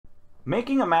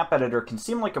Making a map editor can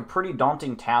seem like a pretty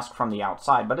daunting task from the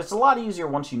outside, but it's a lot easier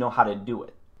once you know how to do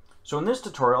it. So in this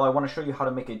tutorial, I want to show you how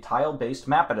to make a tile-based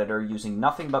map editor using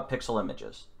nothing but pixel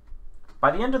images. By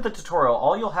the end of the tutorial,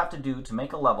 all you'll have to do to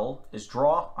make a level is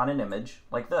draw on an image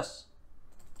like this.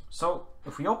 So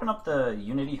if we open up the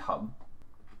Unity hub,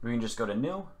 we can just go to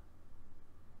New,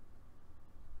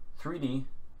 3D,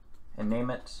 and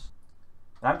name it,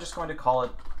 and I'm just going to call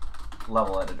it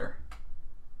Level Editor.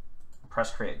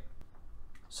 Press Create.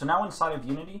 So now inside of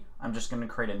Unity, I'm just going to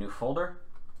create a new folder,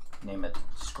 name it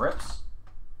Scripts,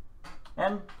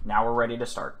 and now we're ready to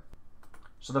start.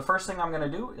 So the first thing I'm going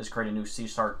to do is create a new C#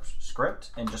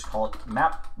 script and just call it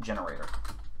Map Generator,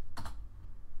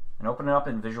 and open it up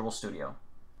in Visual Studio.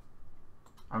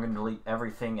 I'm going to delete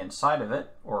everything inside of it,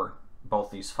 or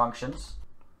both these functions.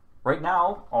 Right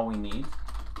now, all we need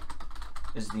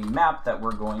is the map that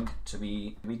we're going to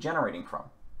be generating from.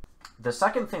 The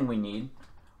second thing we need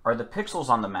are the pixels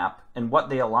on the map and what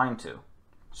they align to.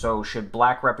 So should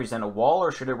black represent a wall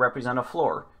or should it represent a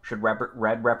floor? Should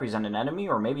red represent an enemy,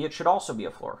 or maybe it should also be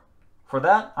a floor? For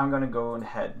that, I'm going to go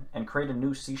ahead and create a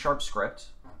new C# script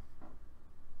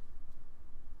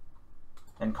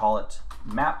and call it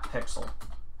Map Pixel,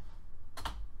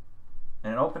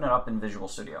 and open it up in Visual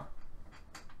Studio.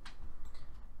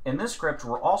 In this script,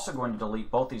 we're also going to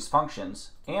delete both these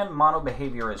functions and mono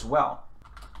behavior as well.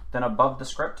 Then above the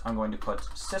script, I'm going to put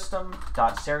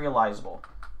system.serializable.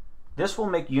 This will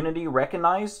make Unity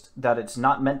recognize that it's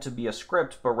not meant to be a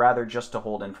script, but rather just to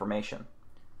hold information.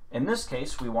 In this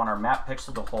case, we want our map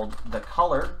pixel to hold the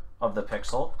color of the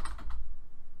pixel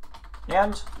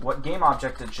and what game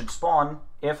object it should spawn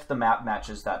if the map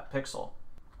matches that pixel.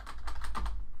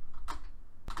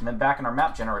 And then back in our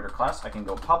map generator class, I can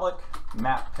go public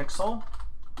map pixel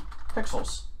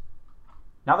pixels.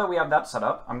 Now that we have that set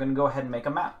up, I'm going to go ahead and make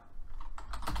a map.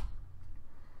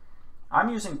 I'm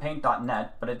using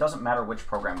paint.net, but it doesn't matter which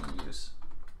program you use.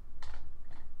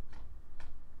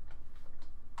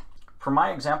 For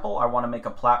my example, I want to make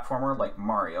a platformer like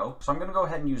Mario, so I'm going to go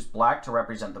ahead and use black to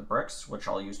represent the bricks, which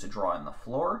I'll use to draw in the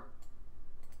floor,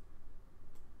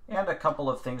 and a couple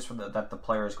of things that the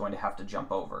player is going to have to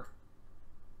jump over.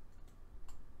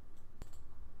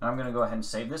 And I'm going to go ahead and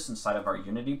save this inside of our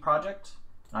Unity project,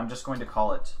 and I'm just going to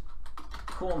call it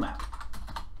Cool Map.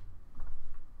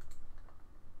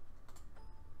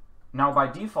 Now by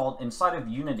default, inside of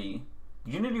Unity,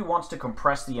 Unity wants to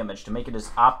compress the image to make it as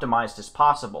optimized as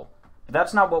possible. But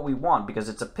that's not what we want because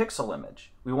it's a pixel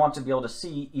image. We want to be able to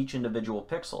see each individual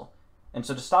pixel. And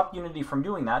so to stop Unity from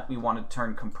doing that, we want to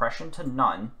turn compression to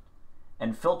none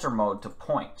and filter mode to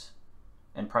point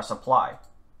and press apply.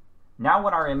 Now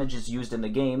when our image is used in the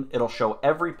game, it'll show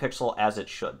every pixel as it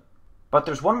should. But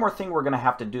there's one more thing we're going to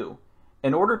have to do.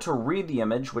 In order to read the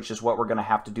image, which is what we're going to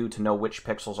have to do to know which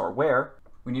pixels are where,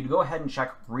 we need to go ahead and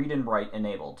check Read and Write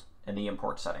enabled in the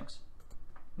import settings.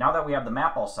 Now that we have the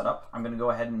map all set up, I'm going to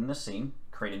go ahead and in this scene,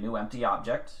 create a new empty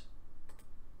object,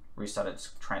 reset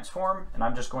its transform, and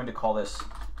I'm just going to call this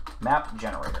Map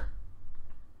Generator.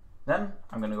 Then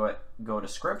I'm going to go to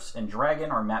Scripts and drag in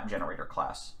our Map Generator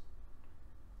class.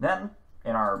 Then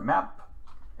in our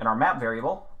map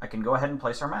variable, I can go ahead and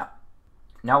place our map.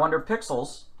 Now under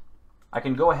pixels, I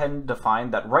can go ahead and define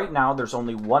that right now there's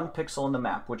only one pixel in the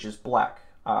map, which is black.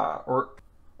 Or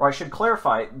I should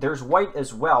clarify, there's white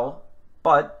as well,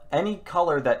 but any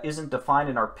color that isn't defined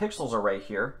in our pixels array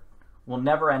here will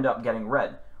never end up getting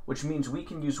red, which means we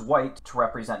can use white to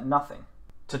represent nothing.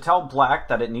 To tell black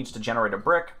that it needs to generate a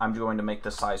brick, I'm going to make the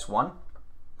size 1.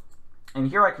 And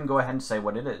here I can go ahead and say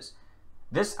what it is.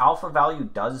 This alpha value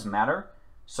does matter,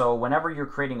 so whenever you're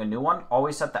creating a new one,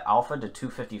 always set the alpha to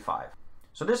 255.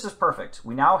 So this is perfect.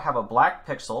 We now have a black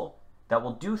pixel that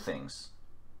will do things.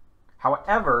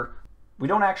 However, we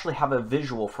don't actually have a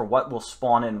visual for what will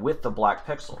spawn in with the black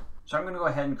pixel. So I'm going to go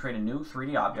ahead and create a new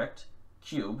 3D object,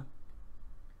 cube,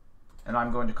 and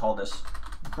I'm going to call this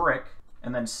brick,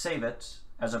 and then save it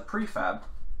as a prefab.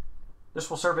 This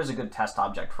will serve as a good test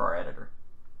object for our editor.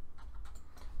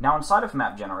 Now inside of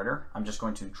Map Generator, I'm just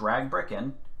going to drag brick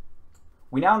in.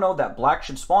 We now know that black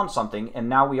should spawn something, and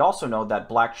now we also know that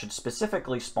black should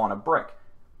specifically spawn a brick.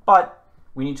 But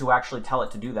we need to actually tell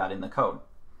it to do that in the code.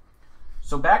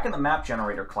 So back in the Map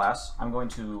Generator class, I'm going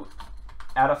to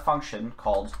add a function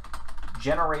called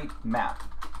generateMap.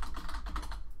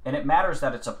 And it matters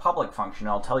that it's a public function,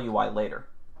 and I'll tell you why later.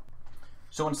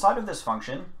 So inside of this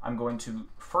function, I'm going to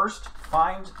first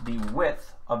find the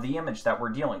width of the image that we're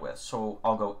dealing with. So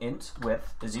I'll go int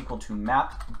width is equal to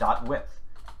map.width.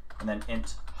 And then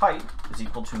int height is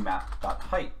equal to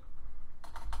map.height.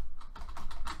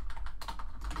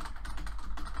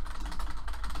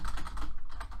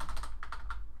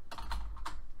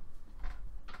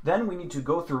 Then we need to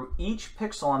go through each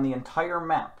pixel on the entire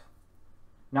map.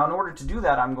 Now in order to do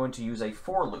that, I'm going to use a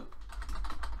for loop.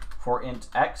 For int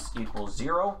x equals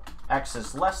 0, x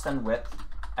is less than width,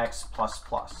 x plus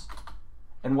plus.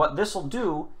 And what this will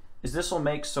do is this will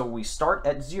make so we start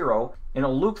at 0 and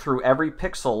it'll loop through every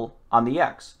pixel on the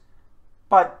x.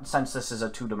 But since this is a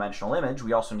two-dimensional image,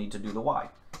 we also need to do the y.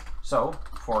 So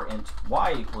for int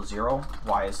y equals 0,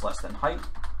 y is less than height,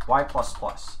 y plus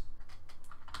plus.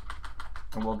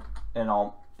 And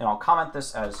I'll comment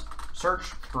this as search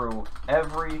through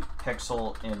every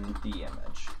pixel in the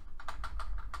image.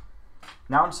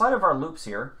 Now inside of our loops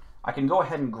here, I can go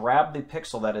ahead and grab the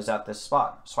pixel that is at this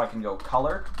spot. So I can go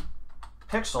color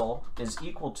pixel is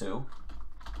equal to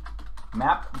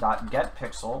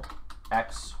map.getPixel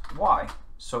x, y.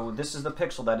 So this is the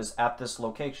pixel that is at this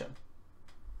location.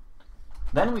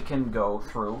 Then we can go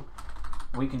through,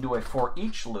 we can do a for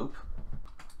each loop,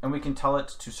 and we can tell it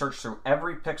to search through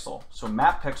every pixel. So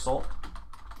map pixel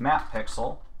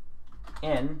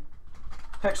in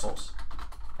pixels.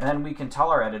 And then we can tell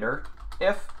our editor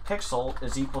if pixel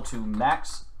is equal to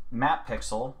max map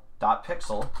pixel dot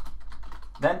pixel,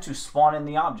 then to spawn in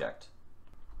the object,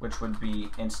 which would be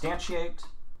instantiate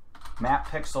map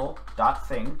pixel dot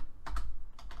thing.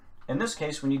 In this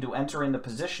case, we need to enter in the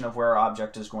position of where our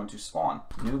object is going to spawn.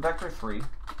 New vector 3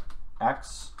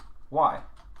 x y.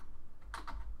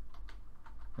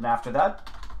 And after that,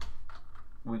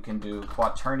 we can do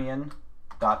quaternion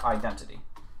dot identity,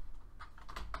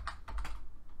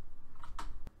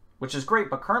 which is great,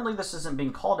 but currently this isn't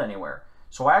being called anywhere.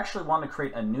 So I actually want to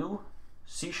create a new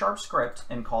C# script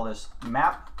and call this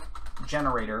map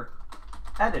generator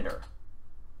editor.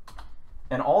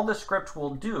 And all the script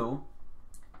will do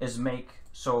is make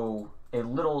so a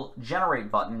little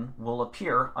generate button will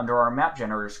appear under our map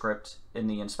generator script in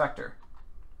the inspector.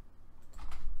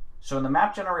 So in the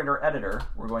map generator editor,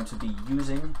 we're going to be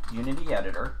using Unity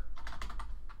editor,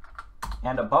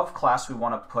 and above class we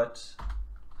want to put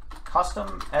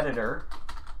custom editor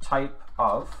type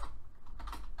of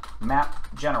map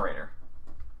generator,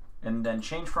 and then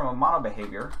change from a mono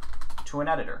behavior to an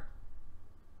editor.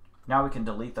 Now we can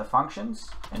delete the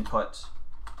functions and put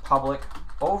public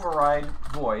override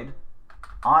void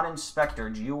on inspector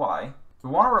GUI. We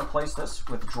want to replace this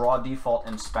with draw default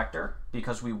inspector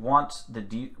because we want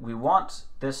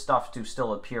this stuff to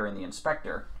still appear in the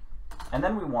inspector. And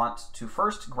then we want to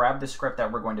first grab the script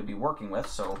that we're going to be working with.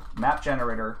 So map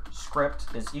generator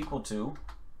script is equal to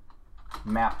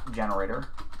map generator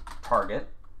target.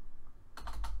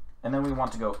 And then we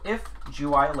want to go if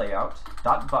GUI layout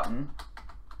dot button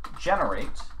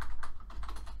generate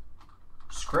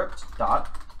script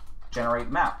dot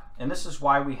generate map. And this is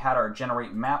why we had our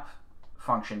generate map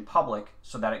function public,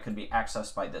 so that it could be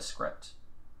accessed by this script.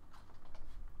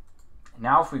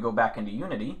 Now if we go back into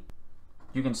Unity,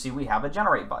 you can see we have a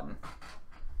generate button.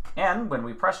 And when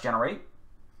we press generate,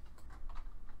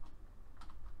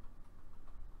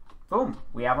 boom,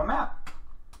 we have a map.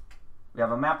 We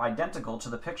have a map identical to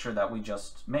the picture that we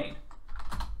just made.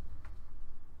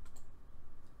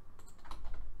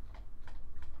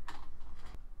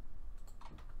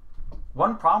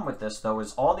 One problem with this, though,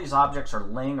 is all these objects are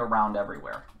laying around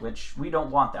everywhere, which we don't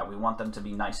want that. We want them to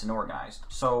be nice and organized.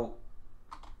 So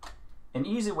an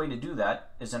easy way to do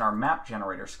that is in our map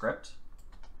generator script.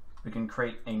 We can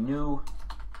create a new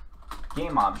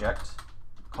game object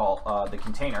called the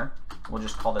container. We'll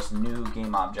just call this new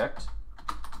game object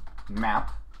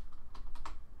map.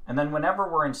 And then whenever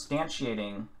we're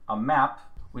instantiating a map,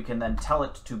 we can then tell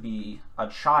it to be a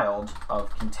child of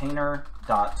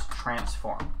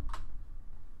container.transform.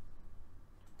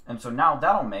 And so now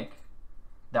that'll make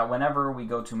that whenever we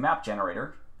go to map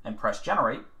generator and press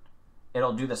generate,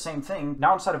 it'll do the same thing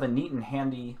now instead of a neat and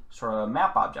handy sort of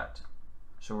map object.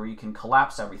 So where you can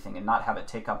collapse everything and not have it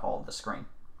take up all of the screen.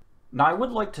 Now I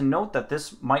would like to note that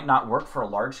this might not work for a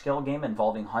large scale game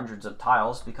involving hundreds of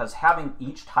tiles, because having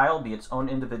each tile be its own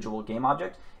individual game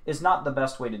object is not the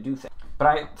best way to do things. But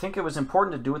I think it was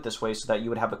important to do it this way so that you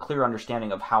would have a clear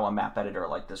understanding of how a map editor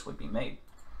like this would be made.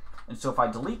 And so if I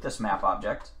delete this map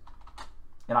object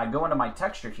and I go into my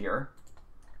texture here,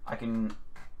 I can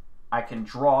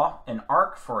draw an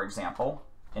arc, for example,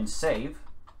 and save,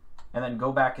 and then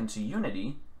go back into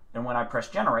Unity, and when I press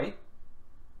generate,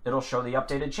 it'll show the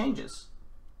updated changes.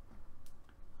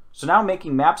 So now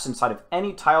making maps inside of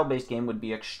any tile-based game would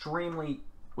be extremely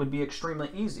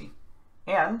easy.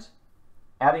 And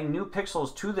adding new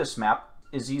pixels to this map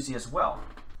is easy as well.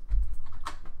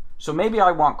 So maybe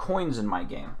I want coins in my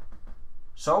game.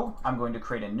 So I'm going to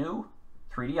create a new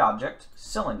 3D object,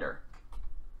 cylinder.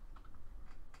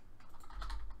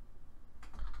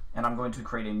 And I'm going to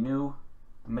create a new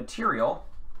material,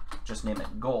 just name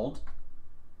it gold,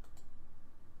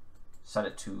 set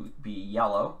it to be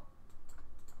yellow,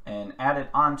 and add it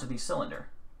onto the cylinder.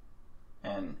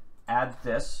 And add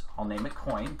this, I'll name it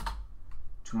coin,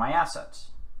 to my assets.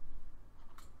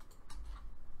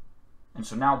 And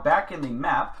so now back in the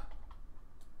map,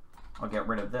 I'll get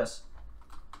rid of this,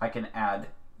 I can add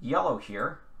yellow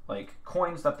here, like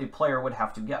coins that the player would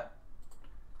have to get.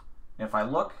 And if I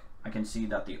look, I can see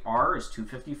that the R is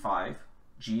 255,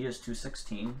 G is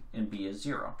 216, and B is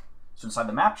 0. So inside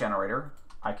the map generator,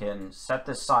 I can set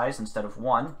this size instead of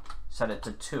 1, set it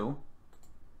to 2.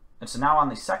 And so now on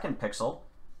the second pixel,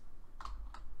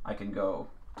 I can go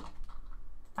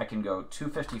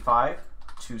 255,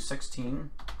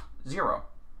 216, 0,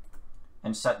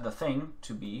 and set the thing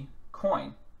to be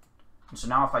coin. And so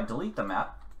now if I delete the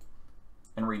map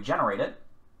and regenerate it,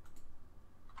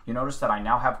 you notice that I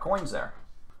now have coins there.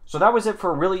 So that was it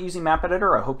for a really easy map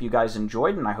editor. I hope you guys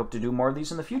enjoyed, and I hope to do more of these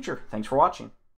in the future. Thanks for watching.